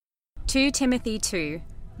2 Timothy 2,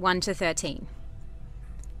 1-13.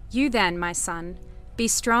 You then, my son, be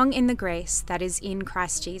strong in the grace that is in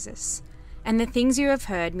Christ Jesus, and the things you have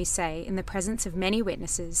heard me say in the presence of many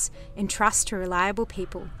witnesses, entrust to reliable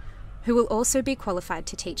people, who will also be qualified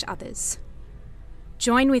to teach others.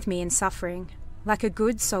 Join with me in suffering, like a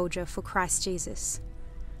good soldier for Christ Jesus.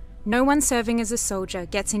 No one serving as a soldier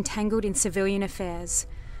gets entangled in civilian affairs,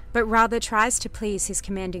 but rather tries to please his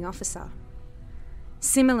commanding officer.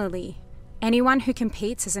 Similarly, anyone who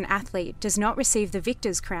competes as an athlete does not receive the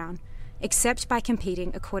victor's crown, except by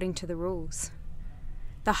competing according to the rules.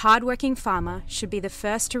 The hard-working farmer should be the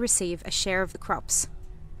first to receive a share of the crops.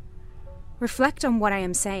 Reflect on what I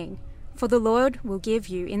am saying, for the Lord will give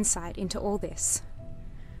you insight into all this.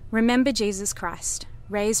 Remember Jesus Christ,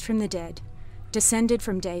 raised from the dead, descended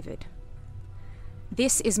from David.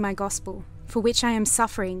 This is my gospel, for which I am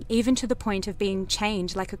suffering even to the point of being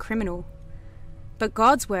chained like a criminal. But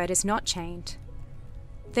God's word is not chained.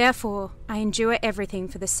 Therefore, I endure everything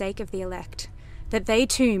for the sake of the elect, that they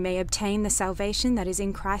too may obtain the salvation that is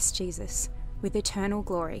in Christ Jesus, with eternal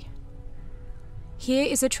glory. Here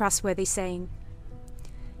is a trustworthy saying: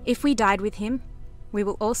 if we died with him, we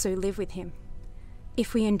will also live with him.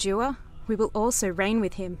 If we endure, we will also reign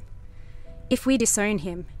with him. If we disown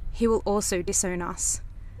him, he will also disown us.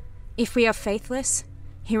 If we are faithless,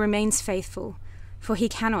 he remains faithful, for he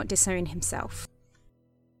cannot disown himself.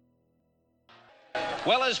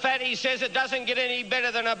 Well, as Fatty says, it doesn't get any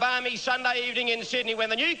better than a balmy Sunday evening in Sydney when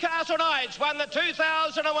the Newcastle Knights won the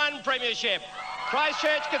 2001 Premiership.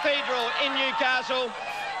 Christchurch Cathedral in Newcastle.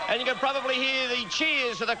 And you can probably hear the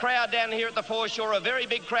cheers of the crowd down here at the foreshore. A very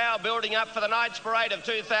big crowd building up for the Knights Parade of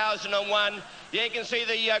 2001. Yeah, you can see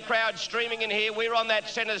the crowd streaming in here. We're on that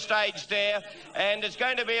centre stage there. And it's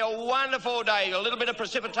going to be a wonderful day. A little bit of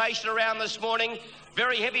precipitation around this morning.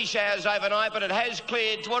 Very heavy showers overnight, but it has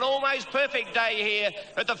cleared to an almost perfect day here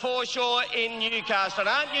at the foreshore in Newcastle. And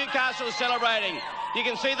aren't Newcastle celebrating? You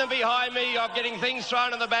can see them behind me. I'm getting things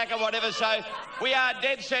thrown in the back and whatever. So we are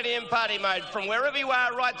dead set in party mode from wherever you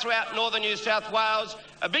are right throughout northern New South Wales.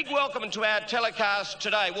 A big welcome to our telecast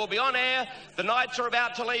today. We'll be on air. The Knights are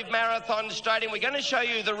about to leave Marathon Stadium. We're going to show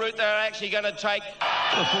you the route they're actually going to take.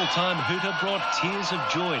 The full-time hooter brought tears of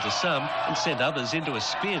joy to some and sent others into a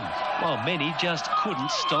spin, while many just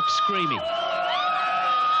couldn't stop screaming.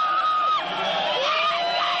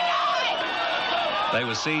 They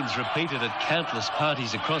were scenes repeated at countless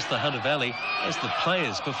parties across the Hunter Valley as the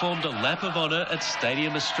players performed a lap of honour at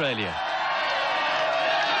Stadium Australia.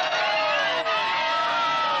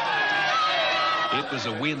 It was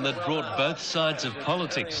a win that brought both sides of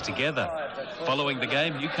politics together. Following the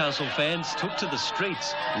game, Newcastle fans took to the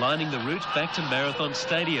streets, lining the route back to Marathon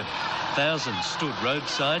Stadium. Thousands stood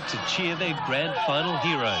roadside to cheer their grand final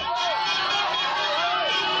heroes.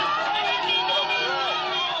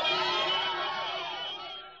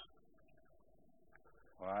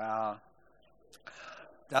 Wow.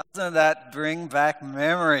 Doesn't that bring back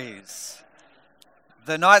memories?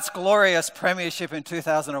 The Knights' glorious premiership in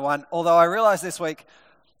 2001, although I realise this week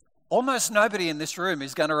almost nobody in this room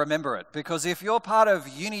is going to remember it, because if you're part of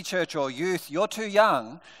uni church or youth, you're too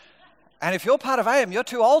young, and if you're part of AM, you're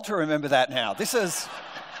too old to remember that now.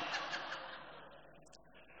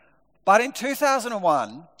 But in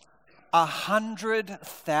 2001,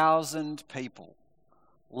 100,000 people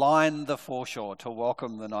lined the foreshore to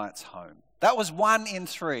welcome the Knights home. That was 1 in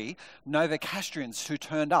 3 Novocastrians who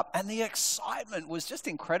turned up. And the excitement was just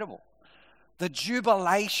incredible. The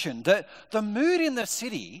jubilation, the mood in the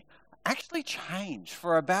city actually changed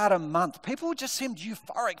for about a month. People just seemed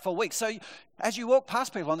euphoric for weeks. So as you walk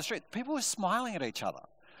past people on the street, people were smiling at each other.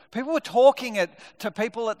 People were talking to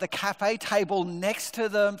people at the cafe table next to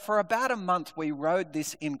them. For about a month, we rode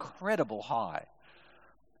this incredible high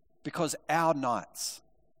because our Knights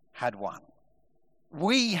had won.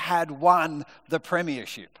 We had won the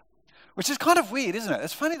premiership, which is kind of weird, isn't it?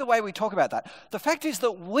 It's funny the way we talk about that. The fact is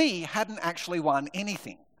that we hadn't actually won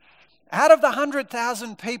anything. Out of the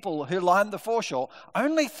 100,000 people who lined the foreshore,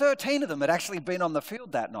 only 13 of them had actually been on the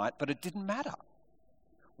field that night, but it didn't matter.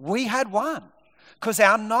 We had won because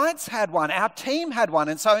our Knights had won, our team had won,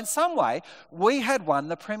 and so in some way, we had won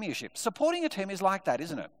the premiership. Supporting a team is like that,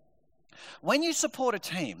 isn't it? When you support a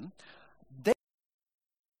team,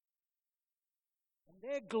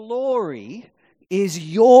 their glory is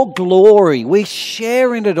your glory. We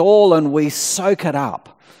share in it all and we soak it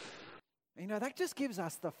up. You know, that just gives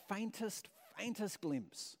us the faintest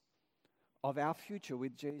glimpse of our future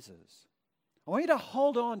with Jesus. I want you to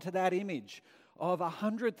hold on to that image of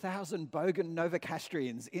 100,000 bogan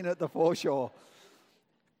Novocastrians in at the foreshore,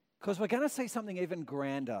 because we're going to see something even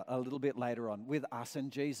grander a little bit later on with us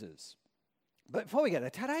and Jesus. But before we get there,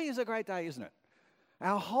 today is a great day, isn't it?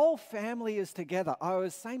 Our whole family is together. I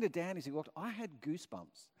was saying to Dan as he walked, I had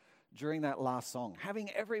goosebumps during that last song, having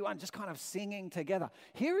everyone just kind of singing together.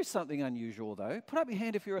 Here is something unusual, though. Put up your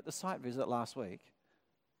hand if you were at the site visit last week.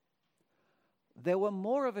 There were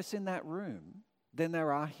more of us in that room than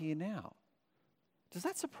there are here now. Does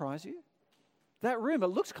that surprise you? That room, it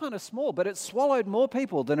looks kind of small, but it swallowed more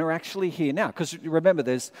people than are actually here now. Because remember,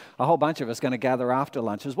 there's a whole bunch of us going to gather after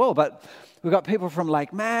lunch as well. But we've got people from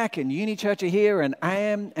Lake Mac and Uni Church are here and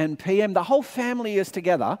AM and PM. The whole family is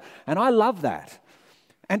together, and I love that.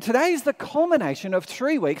 And today is the culmination of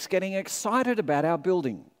 3 weeks getting excited about our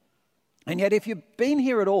building. And yet, if you've been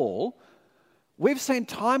here at all, we've seen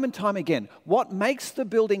time and time again, what makes the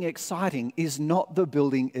building exciting is not the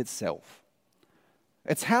building itself.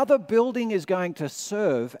 It's how the building is going to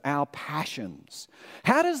serve our passions.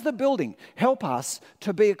 How does the building help us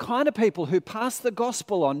to be a kind of people who pass the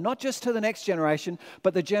gospel on, not just to the next generation,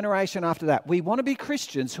 but the generation after that? We want to be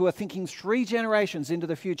Christians who are thinking 3 generations into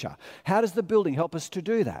the future. How does the building help us to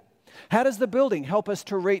do that? How does the building help us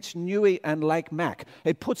to reach Newey and Lake Mac?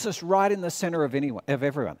 It puts us right in the center of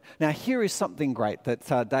everyone. Now, here is something great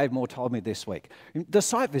that Dave Moore told me this week. The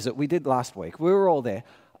site visit we did last week, we were all there.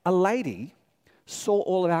 A lady saw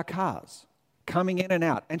all of our cars coming in and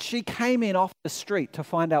out, and she came in off the street to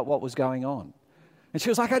find out what was going on. And she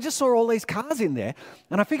was like, I just saw all these cars in there,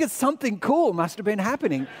 and I figured something cool must have been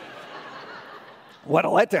happening. What a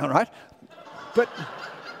letdown, right? But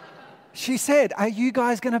she said, are you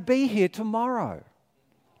guys going to be here tomorrow?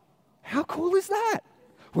 How cool is that?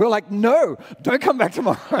 We were like, no, don't come back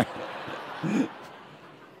tomorrow.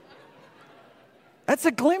 That's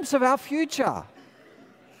a glimpse of our future.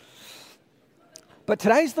 But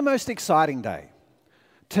today's the most exciting day.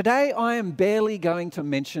 Today, I am barely going to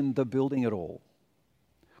mention the building at all.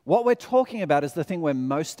 What we're talking about is the thing we're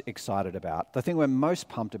most excited about, the thing we're most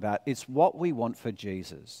pumped about. It's what we want for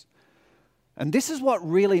Jesus. And this is what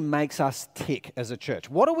really makes us tick as a church.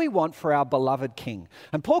 What do we want for our beloved King?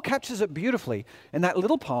 And Paul captures it beautifully in that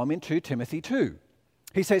little poem in 2 Timothy 2.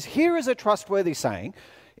 He says, here is a trustworthy saying,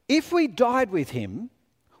 if we died with him,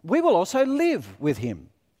 we will also live with him.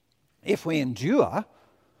 If we endure,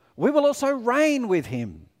 we will also reign with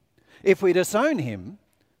him. If we disown him,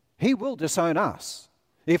 he will disown us.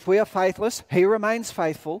 If we are faithless, he remains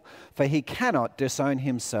faithful, for he cannot disown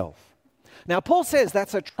himself. Now, Paul says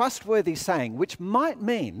that's a trustworthy saying, which might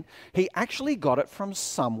mean he actually got it from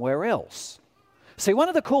somewhere else. See, one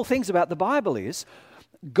of the cool things about the Bible is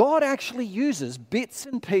God actually uses bits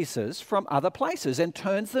and pieces from other places and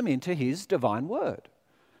turns them into his divine word.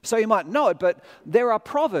 So you might know it, but there are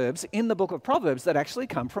proverbs in the book of Proverbs that actually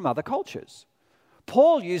come from other cultures.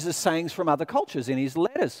 Paul uses sayings from other cultures in his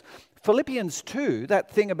letters. Philippians 2, that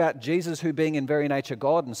thing about Jesus who being in very nature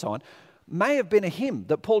God and so on, may have been a hymn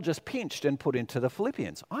that Paul just pinched and put into the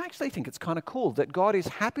Philippians. I actually think it's kind of cool that God is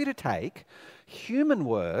happy to take human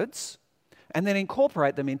words and then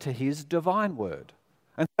incorporate them into his divine word.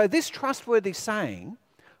 And so this trustworthy saying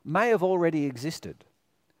may have already existed.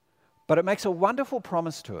 But it makes a wonderful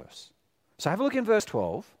promise to us. So have a look in verse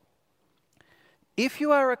 12. If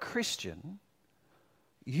you are a Christian,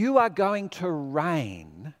 you are going to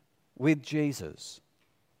reign with Jesus.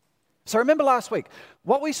 So remember last week,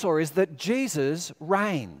 what we saw is that Jesus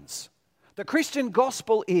reigns. The Christian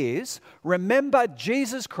gospel is, remember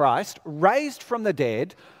Jesus Christ, raised from the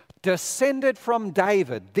dead, descended from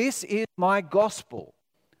David. This is my gospel.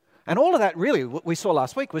 And all of that really, what we saw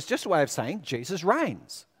last week, was just a way of saying Jesus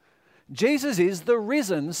reigns. Jesus is the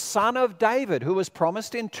risen Son of David who was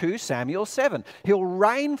promised in 2 Samuel 7. He'll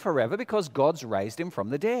reign forever because God's raised him from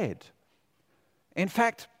the dead. In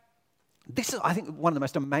fact, this is, I think, one of the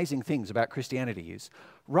most amazing things about Christianity is,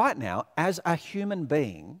 right now, as a human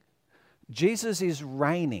being, Jesus is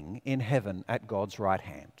reigning in heaven at God's right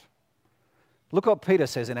hand. Look what Peter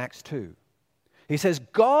says in Acts 2. He says,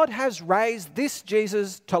 God has raised this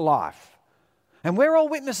Jesus to life, and we're all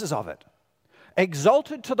witnesses of it.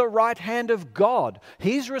 Exalted to the right hand of God,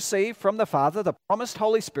 he's received from the Father the promised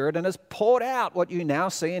Holy Spirit and has poured out what you now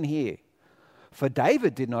see and hear. For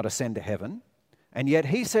David did not ascend to heaven, and yet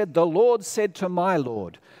he said, the Lord said to my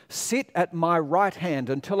Lord, sit at my right hand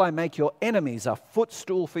until I make your enemies a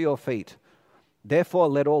footstool for your feet. Therefore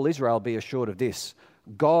let all Israel be assured of this.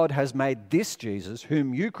 God has made this Jesus,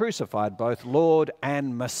 whom you crucified, both Lord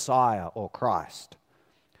and Messiah, or Christ.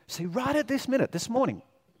 See, right at this minute, this morning,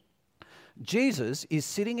 Jesus is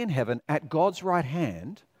sitting in heaven at God's right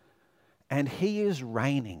hand, and he is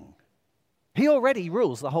reigning. He already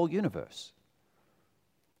rules the whole universe.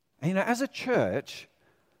 And you know, as a church,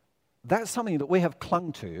 that's something that we have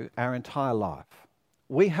clung to our entire life.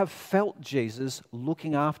 we have felt Jesus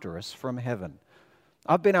looking after us from heaven.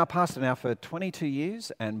 I've been our pastor now for 22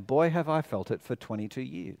 years, and boy, have I felt it for 22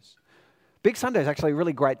 years. Big Sunday is actually a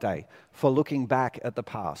really great day for looking back at the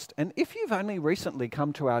past. And if you've only recently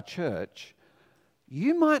come to our church,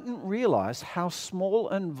 you mightn't realize how small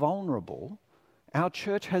and vulnerable our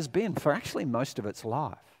church has been for actually most of its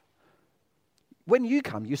life. When you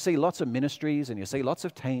come, you see lots of ministries and you see lots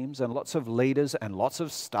of teams and lots of leaders and lots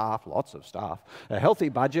of staff, a healthy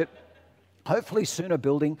budget, hopefully soon a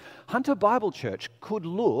building. Hunter Bible Church could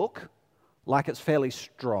look like it's fairly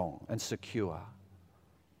strong and secure.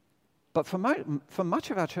 But for much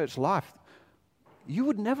of our church life, you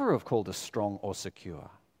would never have called us strong or secure.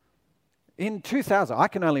 In 2000, I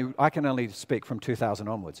can only speak from 2000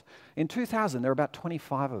 onwards. In 2000, there were about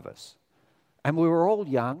 25 of us. And we were all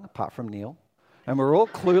young, apart from Neil. And we were all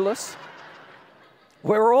clueless.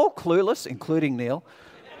 We were all clueless, including Neil.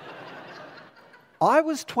 I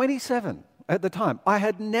was 27 at the time. I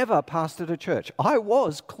had never pastored a church. I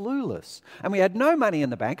was clueless. And we had no money in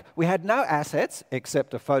the bank. We had no assets,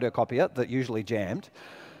 except a photocopier that usually jammed.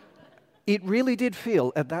 It really did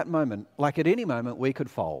feel at that moment like at any moment we could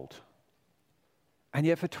fold. And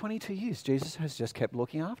yet for 22 years, Jesus has just kept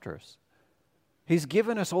looking after us. He's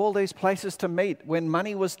given us all these places to meet. When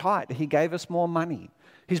money was tight, He gave us more money.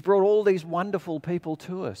 He's brought all these wonderful people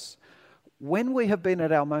to us. When we have been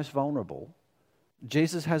at our most vulnerable,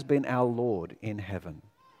 Jesus has been our Lord in heaven.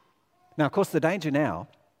 Now, of course, the danger now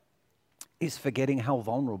is forgetting how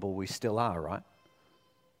vulnerable we still are, right?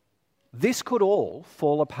 This could all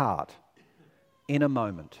fall apart in a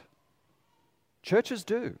moment. Churches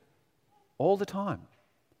do, all the time.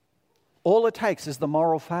 All it takes is the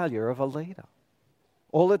moral failure of a leader.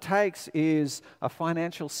 All it takes is a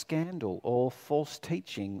financial scandal or false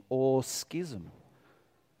teaching or schism.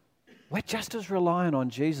 We're just as reliant on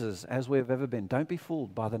Jesus as we've ever been. Don't be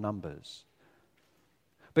fooled by the numbers.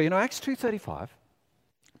 But Acts 2:35,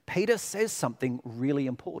 Peter says something really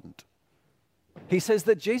important. He says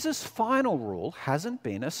that Jesus' final rule hasn't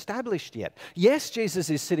been established yet. Yes, Jesus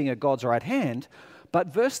is sitting at God's right hand, but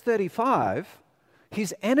verse 35,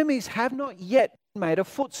 His enemies have not yet made a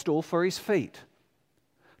footstool for His feet.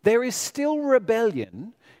 There is still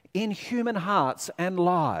rebellion in human hearts and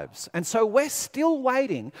lives. And so we're still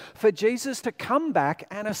waiting for Jesus to come back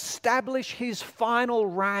and establish His final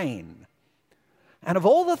reign. And of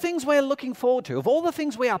all the things we're looking forward to, of all the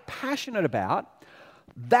things we are passionate about,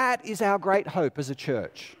 that is our great hope as a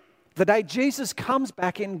church. The day Jesus comes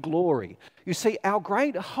back in glory. You see, our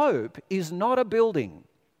great hope is not a building.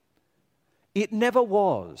 It never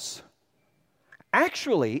was.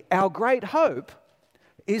 Actually, our great hope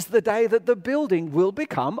is the day that the building will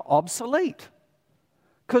become obsolete.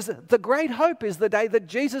 Because the great hope is the day that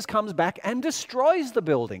Jesus comes back and destroys the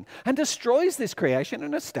building and destroys this creation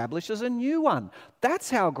and establishes a new one.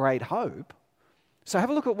 That's our great hope. So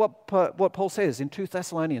have a look at what Paul says in 2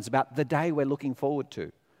 Thessalonians about the day we're looking forward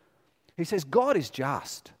to. He says, God is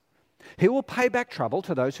just. He will pay back trouble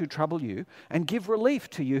to those who trouble you and give relief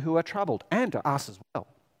to you who are troubled, and to us as well.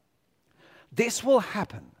 This will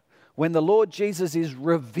happen when the Lord Jesus is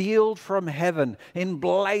revealed from heaven in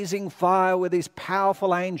blazing fire with His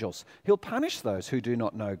powerful angels. He'll punish those who do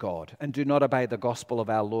not know God and do not obey the gospel of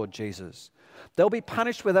our Lord Jesus. They'll be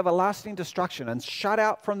punished with everlasting destruction and shut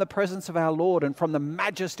out from the presence of our Lord and from the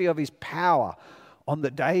majesty of His power on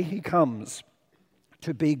the day He comes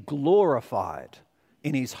to be glorified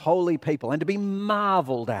in His holy people and to be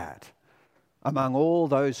marveled at among all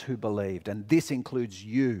those who believed. And this includes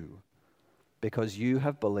you, because you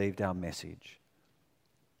have believed our message.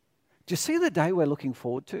 Do you see the day we're looking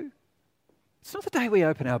forward to? It's not the day we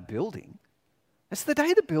open our building. It's the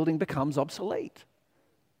day the building becomes obsolete.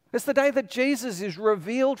 It's the day that Jesus is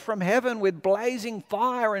revealed from heaven with blazing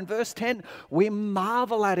fire. In verse 10, we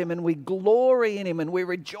marvel at Him and we glory in Him and we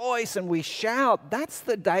rejoice and we shout. That's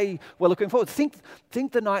the day we're looking forward to.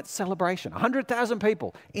 Think the night celebration. 100,000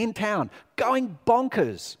 people in town going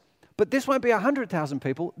bonkers. But this won't be 100,000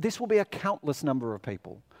 people. This will be a countless number of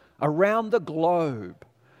people around the globe,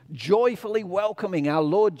 joyfully welcoming our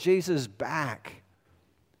Lord Jesus back.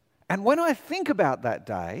 And when I think about that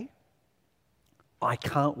day, I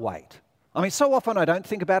can't wait. I mean, so often I don't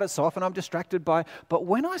think about it, so often I'm distracted by it. But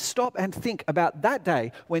when I stop and think about that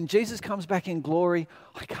day when Jesus comes back in glory,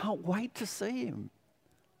 I can't wait to see Him.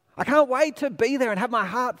 I can't wait to be there and have my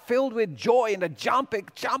heart filled with joy and to jump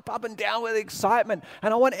up and down with excitement.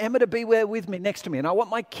 And I want Emma to be there with me, next to me. And I want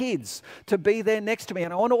my kids to be there next to me.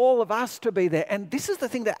 And I want all of us to be there. And this is the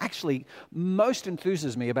thing that actually most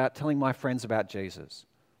enthuses me about telling my friends about Jesus.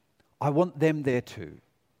 I want them there too.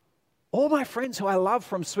 All my friends who I love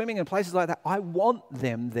from swimming and places like that, I want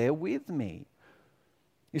them there with me.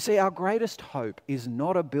 You see, our greatest hope is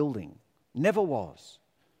not a building, never was.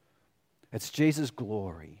 It's Jesus'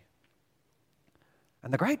 glory.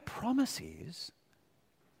 And the great promise is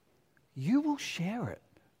you will share it.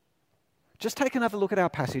 Just take another look at our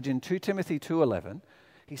passage in 2 Timothy 2:11.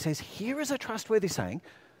 He says, here is a trustworthy saying,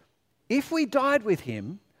 if we died with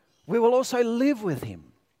him, we will also live with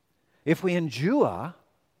him. If we endure,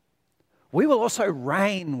 we will also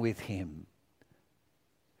reign with him.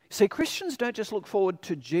 See, Christians don't just look forward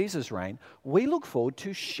to Jesus' reign, we look forward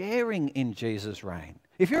to sharing in Jesus' reign.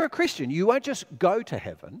 If you're a Christian, you won't just go to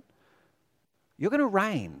heaven, you're going to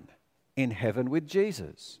reign in heaven with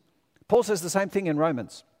Jesus. Paul says the same thing in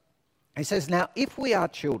Romans. He says, now if we are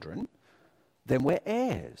children, then we're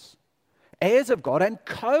heirs. Heirs of God and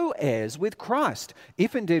co-heirs with Christ,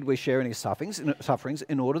 if indeed we share in his sufferings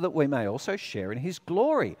in order that we may also share in his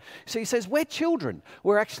glory. So he says, we're children.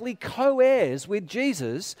 We're actually co-heirs with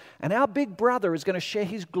Jesus, and our big brother is going to share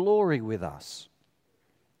his glory with us.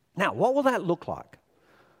 Now, what will that look like?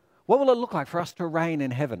 What will it look like for us to reign in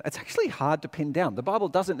heaven? It's actually hard to pin down. The Bible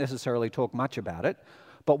doesn't necessarily talk much about it,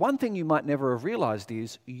 but one thing you might never have realized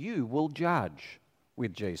is you will judge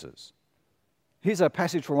with Jesus. Here's a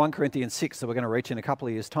passage from 1 Corinthians 6 that we're going to reach in a couple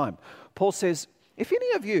of years' time. Paul says, if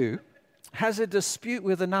any of you has a dispute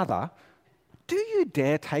with another, do you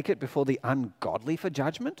dare take it before the ungodly for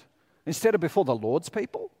judgment instead of before the Lord's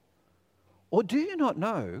people? Or do you not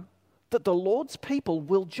know that the Lord's people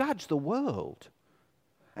will judge the world?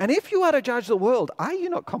 And if you are to judge the world, are you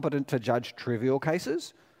not competent to judge trivial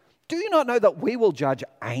cases? Do you not know that we will judge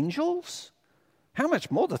angels? How much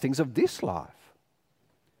more the things of this life?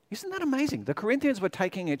 Isn't that amazing? The Corinthians were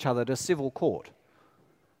taking each other to civil court.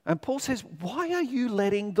 And Paul says, why are you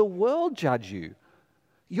letting the world judge you?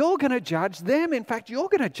 You're going to judge them. In fact, you're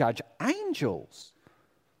going to judge angels.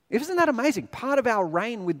 Isn't that amazing? Part of our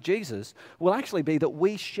reign with Jesus will actually be that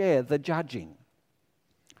we share the judging.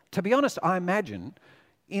 To be honest, I imagine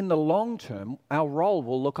in the long term, our role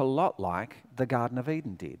will look a lot like the Garden of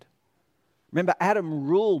Eden did. Remember, Adam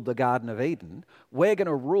ruled the Garden of Eden. We're going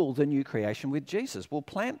to rule the new creation with Jesus. We'll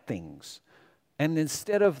plant things. And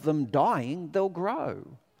instead of them dying, they'll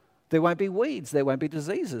grow. There won't be weeds. There won't be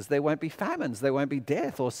diseases. There won't be famines. There won't be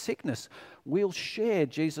death or sickness. We'll share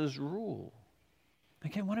Jesus' rule.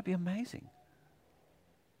 Again, won't it be amazing?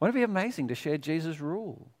 Won't it be amazing to share Jesus'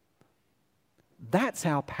 rule? That's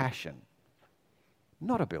our passion,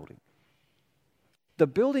 not a building. The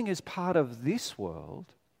building is part of this world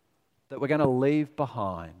that we're going to leave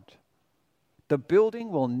behind. The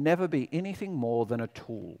building will never be anything more than a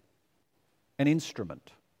tool, an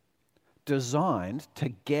instrument designed to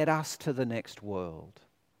get us to the next world.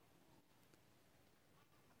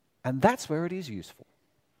 And that's where it is useful,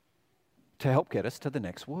 to help get us to the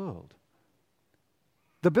next world.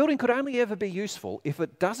 The building could only ever be useful if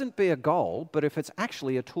it doesn't be a goal, but if it's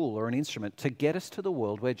actually a tool or an instrument to get us to the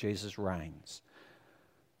world where Jesus reigns.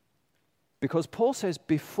 Because Paul says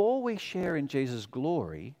before we share in Jesus'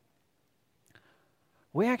 glory,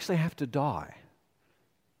 we actually have to die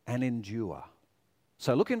and endure.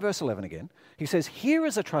 So look in verse 11 again. He says, here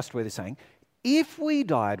is a trustworthy saying, if we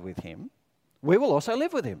died with him, we will also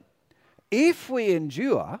live with him. If we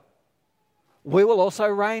endure, we will also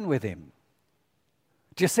reign with him.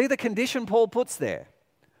 Do you see the condition Paul puts there?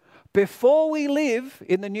 Before we live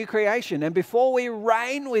in the new creation and before we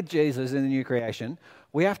reign with Jesus in the new creation,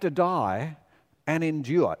 we have to die and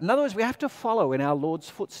endure. In other words, we have to follow in our Lord's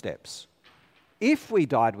footsteps. If we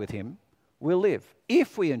died with him, we'll live.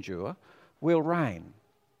 If we endure, we'll reign.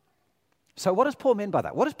 So what does Paul mean by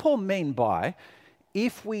that? What does Paul mean by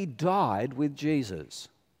if we died with Jesus?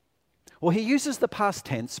 Well, he uses the past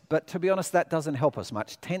tense, but to be honest, that doesn't help us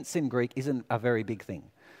much. Tense in Greek isn't a very big thing.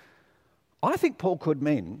 I think Paul could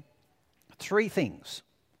mean three things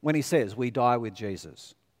when he says we die with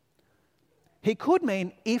Jesus. He could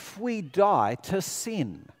mean if we die to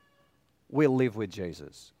sin, we'll live with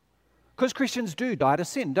Jesus. Because Christians do die to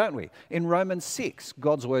sin, don't we? In Romans 6,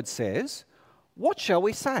 God's word says, what shall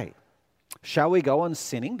we say? Shall we go on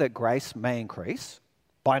sinning that grace may increase?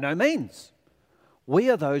 By no means.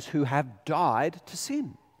 We are those who have died to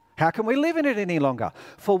sin. How can we live in it any longer?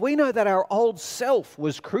 For we know that our old self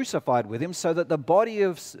was crucified with him so that the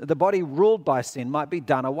body ruled by sin might be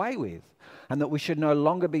done away with, and that we should no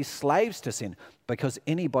longer be slaves to sin, because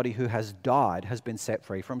anybody who has died has been set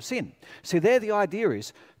free from sin. See, there the idea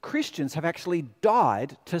is Christians have actually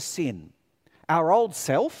died to sin. Our old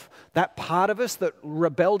self, that part of us that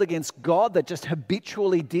rebelled against God, that just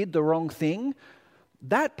habitually did the wrong thing,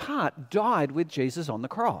 that part died with Jesus on the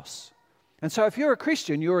cross. And so if you're a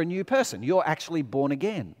Christian, you're a new person. You're actually born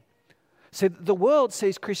again. So the world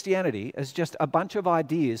sees Christianity as just a bunch of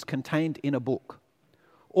ideas contained in a book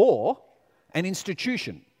or an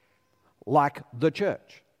institution like the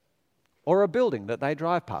church or a building that they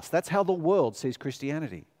drive past. That's how the world sees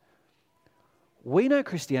Christianity. We know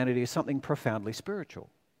Christianity is something profoundly spiritual.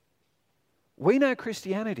 We know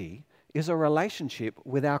Christianity is a relationship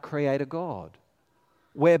with our Creator God,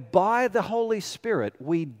 where by the Holy Spirit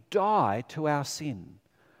we die to our sin.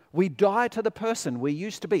 We die to the person we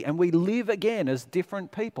used to be, and we live again as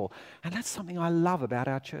different people. And that's something I love about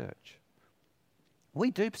our church.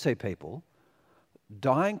 We do see people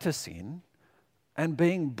dying to sin and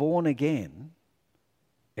being born again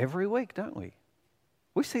every week, don't we?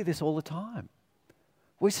 We see this all the time.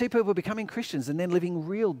 We see people becoming Christians and then living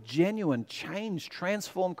real, genuine, changed,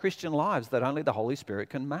 transformed Christian lives that only the Holy Spirit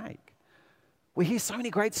can make. We hear so many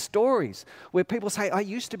great stories where people say, I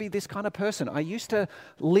used to be this kind of person. I used to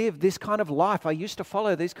live this kind of life. I used to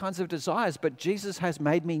follow these kinds of desires, but Jesus has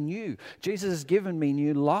made me new. Jesus has given me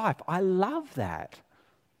new life. I love that.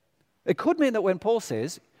 It could mean that when Paul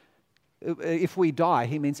says, if we die,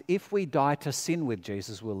 he means if we die to sin with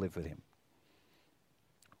Jesus, we'll live with him.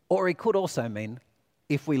 Or it could also mean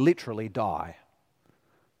if we literally die.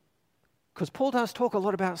 Because Paul does talk a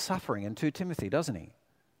lot about suffering in 2 Timothy, doesn't he?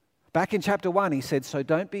 Back in chapter 1, he said, so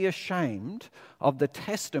don't be ashamed of the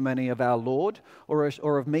testimony of our Lord or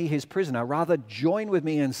of me, his prisoner. Rather, join with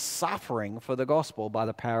me in suffering for the gospel by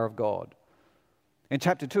the power of God. In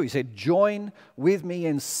chapter 2, he said, join with me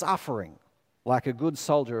in suffering like a good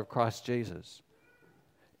soldier of Christ Jesus.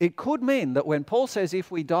 It could mean that when Paul says if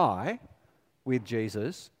we die with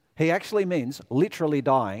Jesus, he actually means literally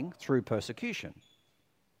dying through persecution.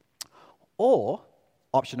 Or,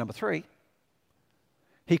 option number 3,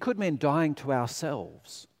 he could mean dying to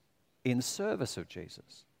ourselves in service of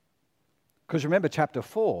Jesus. Because remember chapter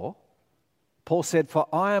 4, Paul said, for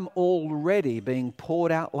I am already being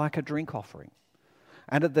poured out like a drink offering.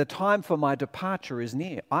 And at the time for my departure is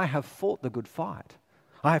near. I have fought the good fight.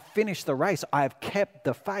 I have finished the race. I have kept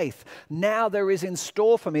the faith. Now there is in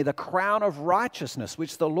store for me the crown of righteousness,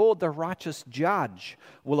 which the Lord, the righteous judge,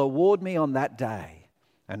 will award me on that day.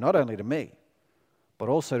 And not only to me, but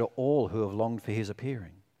also to all who have longed for his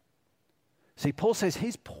appearing. See, Paul says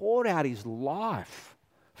he's poured out his life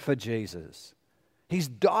for Jesus. He's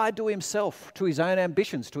died to himself, to his own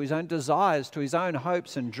ambitions, to his own desires, to his own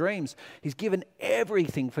hopes and dreams. He's given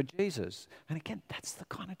everything for Jesus. And again, that's the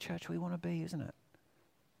kind of church we want to be, isn't it?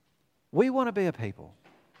 We want to be a people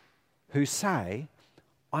who say,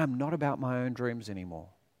 I'm not about my own dreams anymore.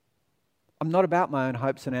 I'm not about my own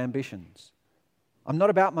hopes and ambitions. I'm not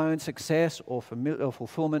about my own success or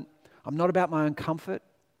fulfillment. I'm not about my own comfort.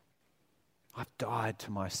 I've died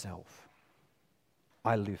to myself.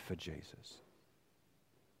 I live for Jesus.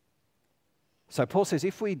 So Paul says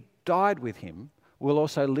if we died with him, we'll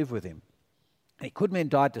also live with him. It could mean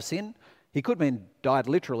died to sin. He could mean died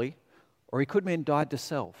literally. Or he could mean died to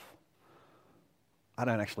self. I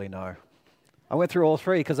don't actually know. I went through all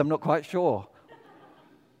 3 because I'm not quite sure.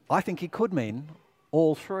 I think he could mean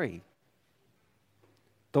all 3.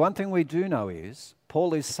 The one thing we do know is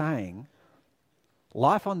Paul is saying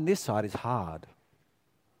life on this side is hard.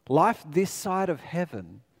 Life this side of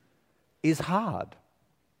heaven is hard.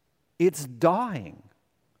 It's dying.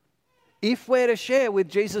 If we're to share with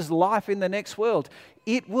Jesus' life in the next world,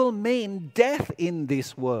 it will mean death in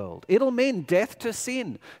this world. It'll mean death to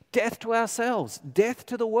sin, death to ourselves, death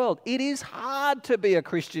to the world. It is hard to be a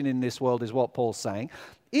Christian in this world, is what Paul's saying.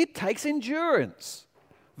 It takes endurance.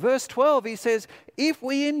 Verse 12, he says, if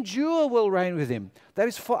we endure, we'll reign with him. That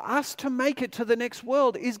is, for us to make it to the next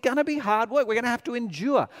world is going to be hard work. We're going to have to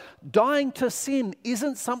endure. Dying to sin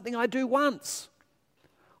isn't something I do once.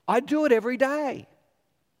 I do it every day.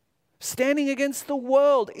 Standing against the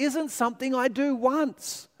world isn't something I do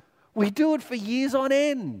once. We do it for years on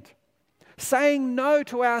end. Saying no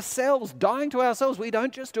to ourselves, dying to ourselves, we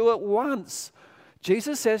don't just do it once.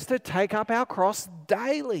 Jesus says to take up our cross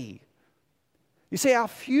daily. You see, our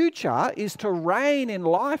future is to reign in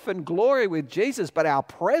life and glory with Jesus, but our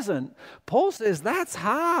present, Paul says, that's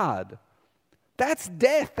hard. That's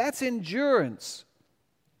death. That's endurance.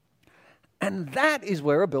 And that is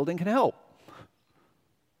where a building can help.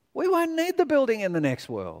 We won't need the building in the next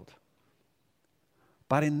world.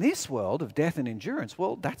 But in this world of death and endurance,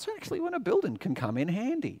 well, that's actually when a building can come in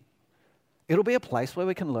handy. It'll be a place where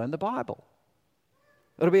we can learn the Bible.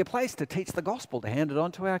 It'll be a place to teach the gospel, to hand it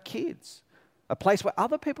on to our kids. A place where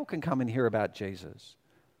other people can come and hear about Jesus.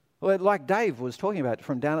 Well, like Dave was talking about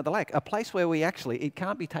from down at the lake, a place where it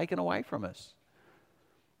can't be taken away from us.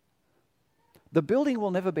 The building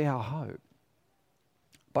will never be our hope.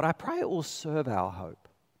 but I pray it will serve our hope.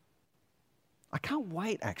 I can't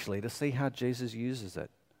wait, actually, to see how Jesus uses it.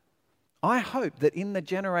 I hope that in the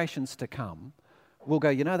generations to come, we'll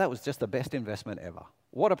go, that was just the best investment ever.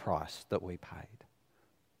 What a price that we paid.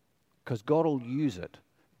 Because God will use it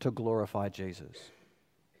to glorify Jesus.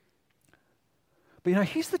 But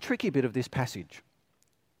here's the tricky bit of this passage.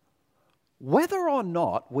 Whether or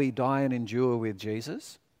not we die and endure with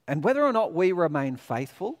Jesus, and whether or not we remain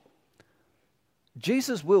faithful,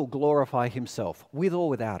 Jesus will glorify himself with or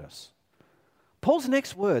without us. Paul's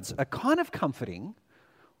next words are kind of comforting,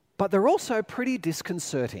 but they're also pretty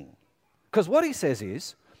disconcerting. Because what he says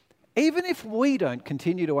is, even if we don't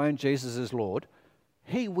continue to own Jesus as Lord,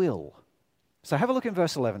 he will. So have a look in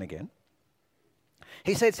verse 11 again.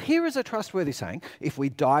 He says, here is a trustworthy saying, if we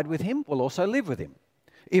died with him, we'll also live with him.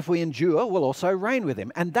 If we endure, we'll also reign with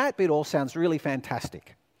him. And that bit all sounds really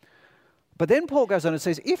fantastic. But then Paul goes on and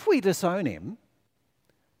says, if we disown him,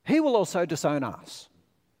 he will also disown us.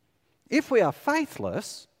 If we are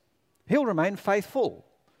faithless, he'll remain faithful,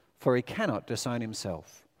 for he cannot disown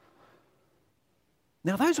himself.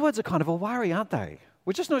 Now, those words are kind of a worry, aren't they?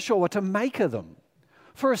 We're just not sure what to make of them.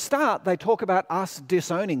 For a start, they talk about us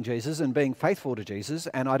disowning Jesus and being faithful to Jesus,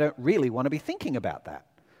 and I don't really want to be thinking about that.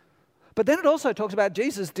 But then it also talks about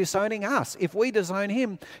Jesus disowning us. If we disown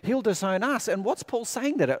him, he'll disown us. And what's Paul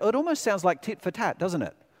saying there? It almost sounds like tit for tat, doesn't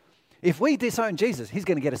it? If we disown Jesus, he's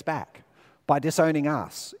going to get us back by disowning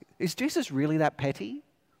us. Is Jesus really that petty?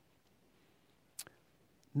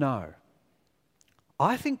 No.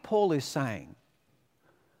 I think Paul is saying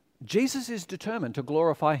Jesus is determined to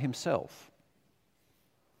glorify himself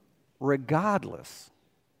regardless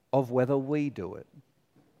of whether we do it.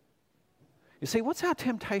 You see, what's our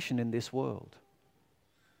temptation in this world?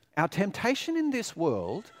 Our temptation in this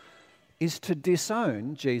world is to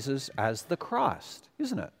disown Jesus as the Christ,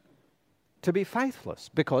 isn't it? To be faithless,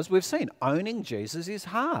 because we've seen owning Jesus is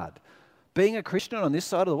hard. Being a Christian on this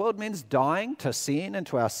side of the world means dying to sin and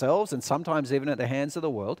to ourselves, and sometimes even at the hands of the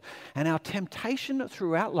world. And our temptation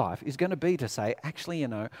throughout life is going to be to say, actually,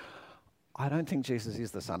 I don't think Jesus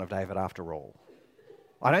is the Son of David after all.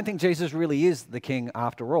 I don't think Jesus really is the King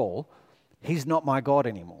after all. He's not my God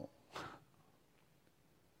anymore.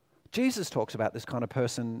 Jesus talks about this kind of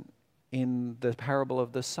person in the parable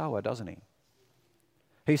of the sower, doesn't he?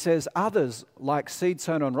 He says, others, like seed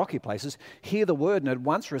sown on rocky places, hear the word and at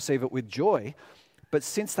once receive it with joy, but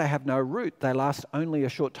since they have no root, they last only a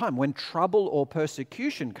short time. When trouble or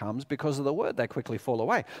persecution comes because of the word, they quickly fall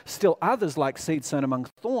away. Still others, like seed sown among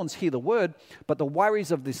thorns, hear the word, but the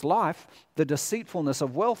worries of this life, the deceitfulness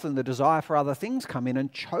of wealth and the desire for other things come in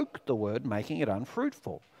and choke the word, making it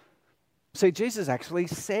unfruitful. See, Jesus actually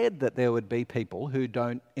said that there would be people who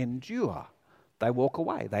don't endure. They walk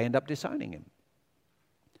away. They end up disowning him.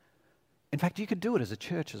 In fact, you could do it as a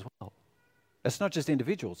church as well. It's not just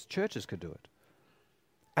individuals. Churches could do it.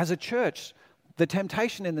 As a church, the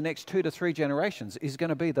temptation in the next 2 to 3 generations is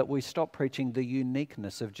going to be that we stop preaching the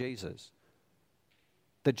uniqueness of Jesus.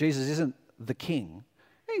 That Jesus isn't the king.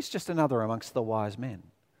 He's just another amongst the wise men.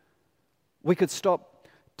 We could stop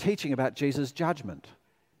teaching about Jesus' judgment.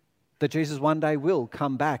 That Jesus one day will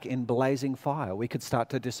come back in blazing fire. We could start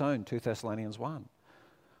to disown 2 Thessalonians 1.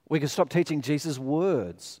 We could stop teaching Jesus'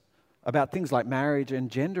 words about things like marriage and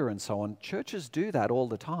gender and so on. Churches do that all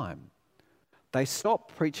the time. They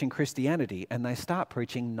stop preaching Christianity and they start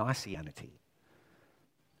preaching Niceanity.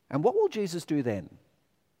 And what will Jesus do then?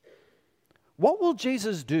 What will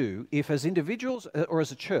Jesus do if as individuals or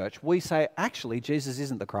as a church we say, actually, Jesus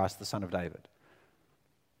isn't the Christ, the Son of David?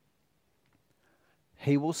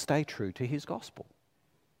 He will stay true to his gospel.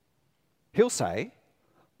 He'll say,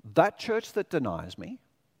 that church that denies me,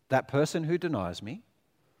 that person who denies me,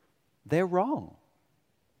 they're wrong.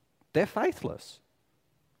 They're faithless.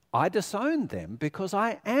 I disown them because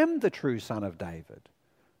I am the true Son of David.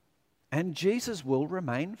 And Jesus will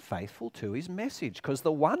remain faithful to his message, because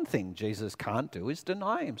the one thing Jesus can't do is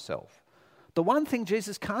deny himself. The one thing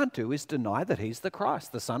Jesus can't do is deny that he's the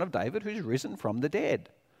Christ, the Son of David who's risen from the dead.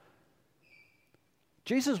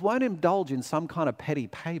 Jesus won't indulge in some kind of petty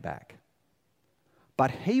payback, but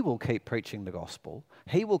he will keep preaching the gospel.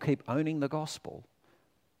 He will keep owning the gospel,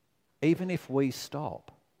 even if we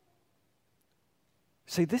stop.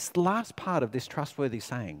 See, this last part of this trustworthy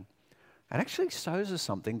saying, it actually shows us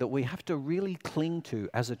something that we have to really cling to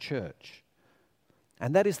as a church.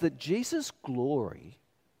 And that is that Jesus' glory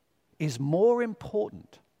is more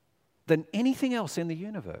important than anything else in the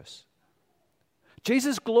universe.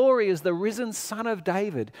 Jesus' glory as the risen Son of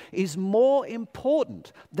David is more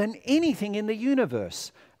important than anything in the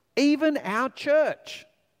universe, even our church.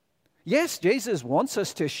 Yes, Jesus wants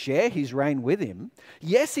us to share his reign with him.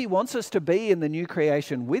 Yes, he wants us to be in the new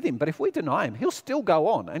creation with him. But if we deny him, he'll still go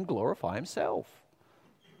on and glorify himself.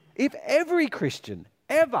 If every Christian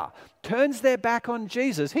ever turns their back on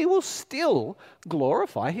Jesus, he will still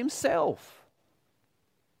glorify himself.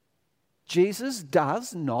 Jesus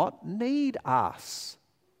does not need us.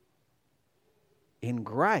 In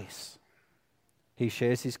grace, he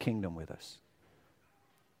shares his kingdom with us.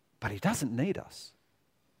 But he doesn't need us.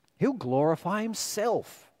 He'll glorify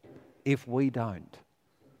himself if we don't.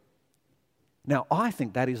 Now, I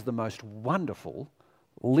think that is the most wonderful,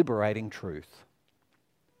 liberating truth.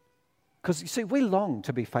 Because, you see, we long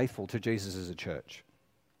to be faithful to Jesus as a church.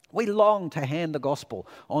 We long to hand the gospel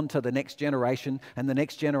on to the next generation and the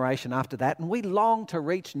next generation after that. And we long to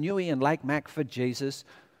reach Newey and Lake Mac for Jesus.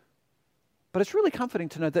 But it's really comforting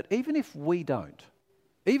to know that even if we don't,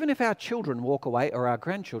 even if our children walk away or our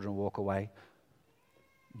grandchildren walk away,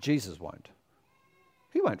 Jesus won't.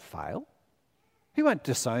 He won't fail. He won't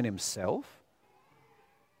disown himself.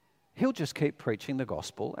 He'll just keep preaching the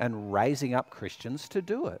gospel and raising up Christians to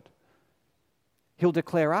do it. He'll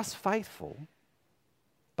declare us faithful,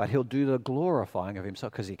 but he'll do the glorifying of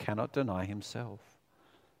himself because he cannot deny himself.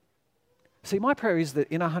 See, my prayer is that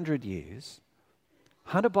in 100 years,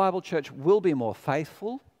 Hunter Bible Church will be more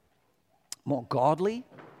faithful, more godly,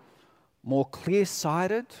 more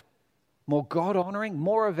clear-sighted, more God-honoring,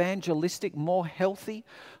 more evangelistic, more healthy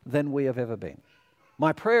than we have ever been.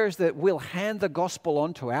 My prayer is that we'll hand the gospel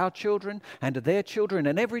on to our children and to their children,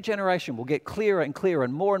 and every generation will get clearer and clearer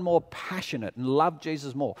and more passionate and love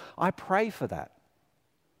Jesus more. I pray for that.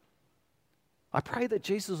 I pray that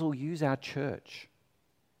Jesus will use our church.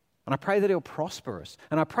 And I pray that he'll prosper us.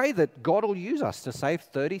 And I pray that God will use us to save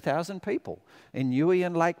 30,000 people in Newey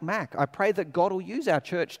and Lake Mac. I pray that God will use our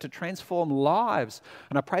church to transform lives.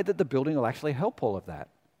 And I pray that the building will actually help all of that.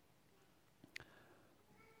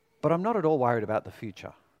 But I'm not at all worried about the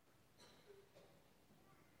future.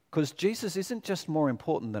 Because Jesus isn't just more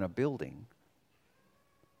important than a building.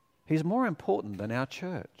 He's more important than our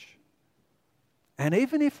church. And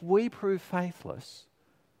even if we prove faithless,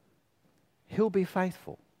 he'll be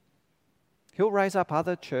faithful. He'll raise up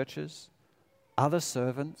other churches, other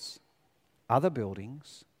servants, other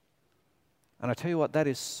buildings. And I tell you what, that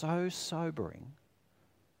is so sobering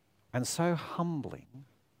and so humbling,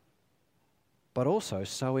 but also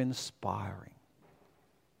so inspiring.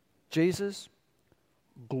 Jesus,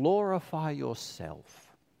 glorify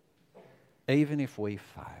yourself, even if we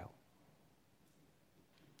fail.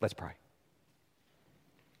 Let's pray.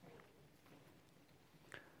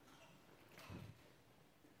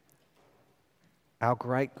 Our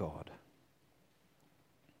great God,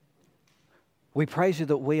 we praise you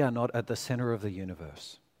that we are not at the center of the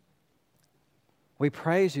universe. We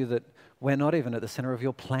praise you that we're not even at the center of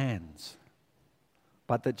your plans,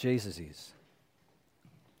 but that Jesus is.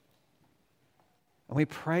 And we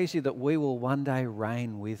praise you that we will one day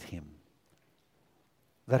reign with him.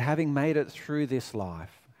 That having made it through this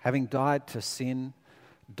life, having died to sin,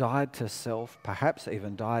 died to self, perhaps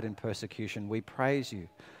even died in persecution, we praise you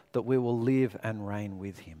that we will live and reign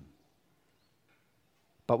with him.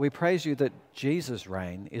 But we praise you that Jesus'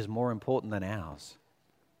 reign is more important than ours.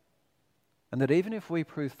 And that even if we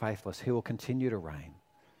prove faithless, he will continue to reign.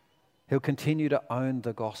 He'll continue to own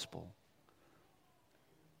the gospel.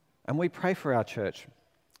 And we pray for our church.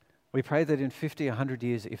 We pray that in 50, 100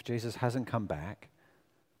 years, if Jesus hasn't come back,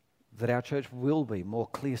 that our church will be more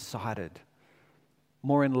clear-sighted,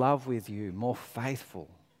 more in love with you, more faithful,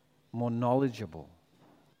 more knowledgeable,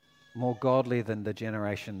 more godly than the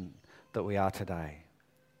generation that we are today.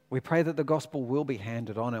 We pray that the gospel will be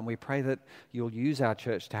handed on, and we pray that you'll use our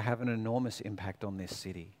church to have an enormous impact on this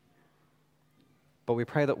city. But we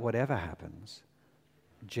pray that whatever happens,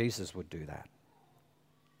 Jesus would do that.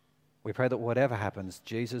 We pray that whatever happens,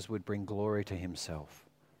 Jesus would bring glory to himself,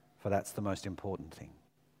 for that's the most important thing.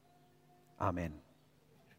 Amen.